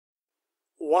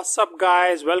What's up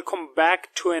guys, welcome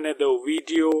back to another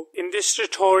video. In this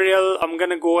tutorial I'm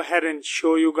gonna go ahead and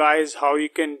show you guys how you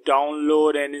can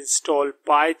download and install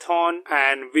Python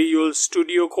and Visual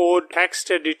Studio Code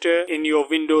text editor in your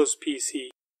Windows PC.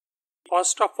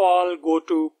 First of all, go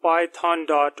to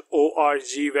python.org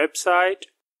website.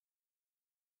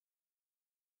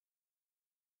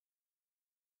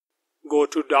 Go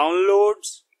to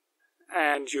downloads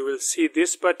and you will see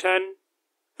this button.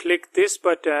 Click this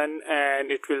button and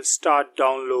it will start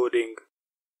downloading.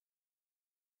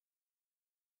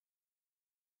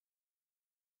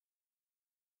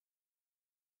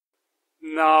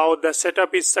 Now the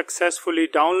setup is successfully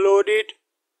downloaded.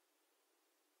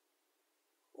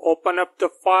 Open up the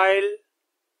file.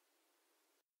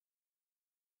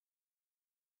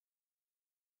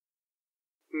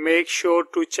 Make sure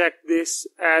to check this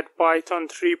Add Python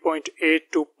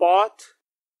 3.8 to path.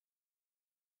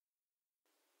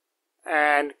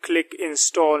 And click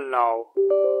install now.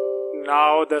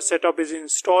 Now the setup is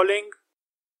installing.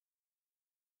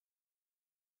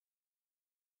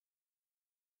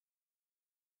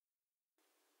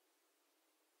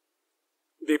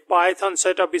 The Python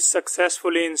setup is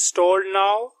successfully installed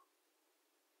now.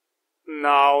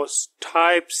 Now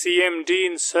type cmd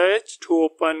in search to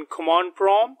open command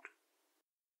prompt.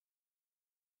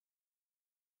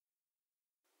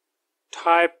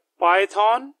 Type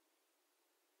Python.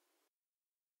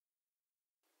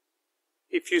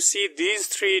 If you see these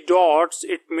three dots,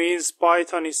 it means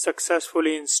Python is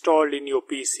successfully installed in your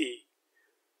PC.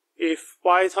 If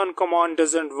Python command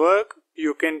doesn't work,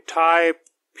 you can type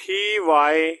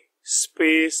py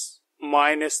space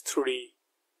 -3.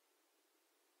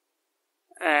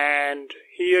 And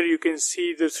here you can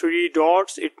see the three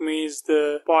dots, it means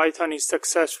the Python is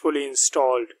successfully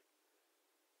installed.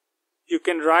 You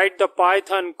can write the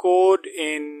Python code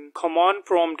in command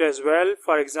prompt as well.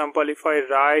 For example, if I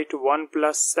write 1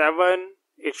 + 7,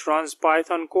 it runs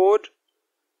Python code.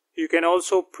 You can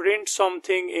also print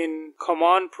something in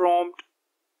command prompt.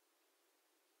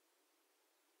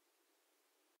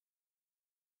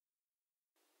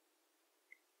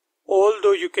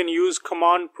 Although you can use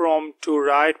command prompt to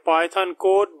write Python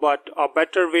code, but a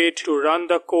better way to run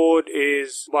the code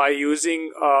is by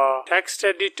using a text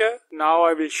editor. Now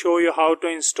I will show you how to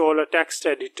install a text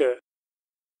editor.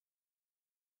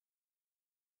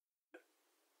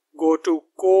 Go to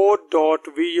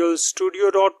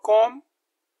code.visualstudio.com.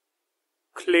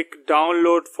 Click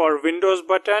Download for Windows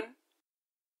button.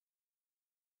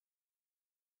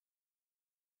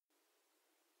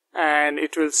 And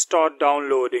it will start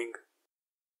downloading.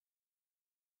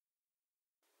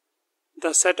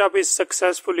 The setup is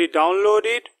successfully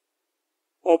downloaded.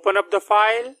 Open up the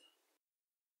file.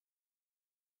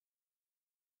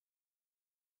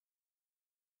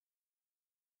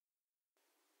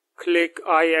 Click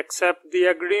I accept the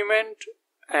agreement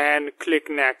and click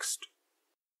Next.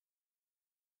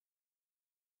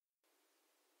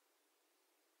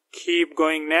 Keep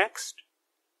going next.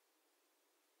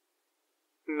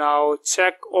 Now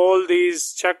check all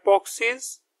these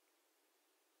checkboxes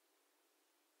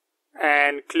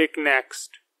and click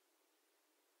Next.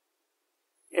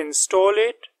 Install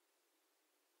it.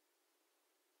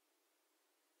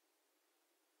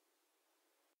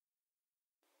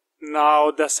 Now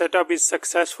the setup is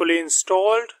successfully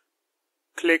installed.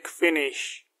 Click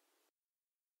Finish.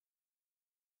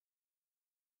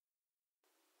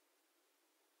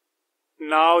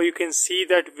 Now you can see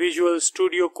that Visual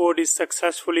Studio Code is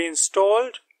successfully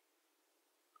installed.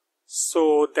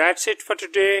 So that's it for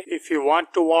today. If you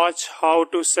want to watch how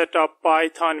to set up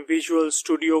Python Visual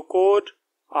Studio Code,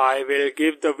 I will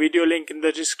give the video link in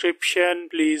the description.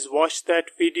 Please watch that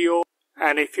video.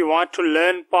 And if you want to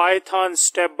learn Python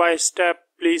step by step,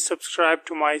 please subscribe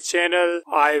to my channel.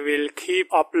 I will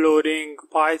keep uploading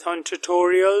Python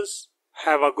tutorials.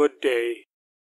 Have a good day.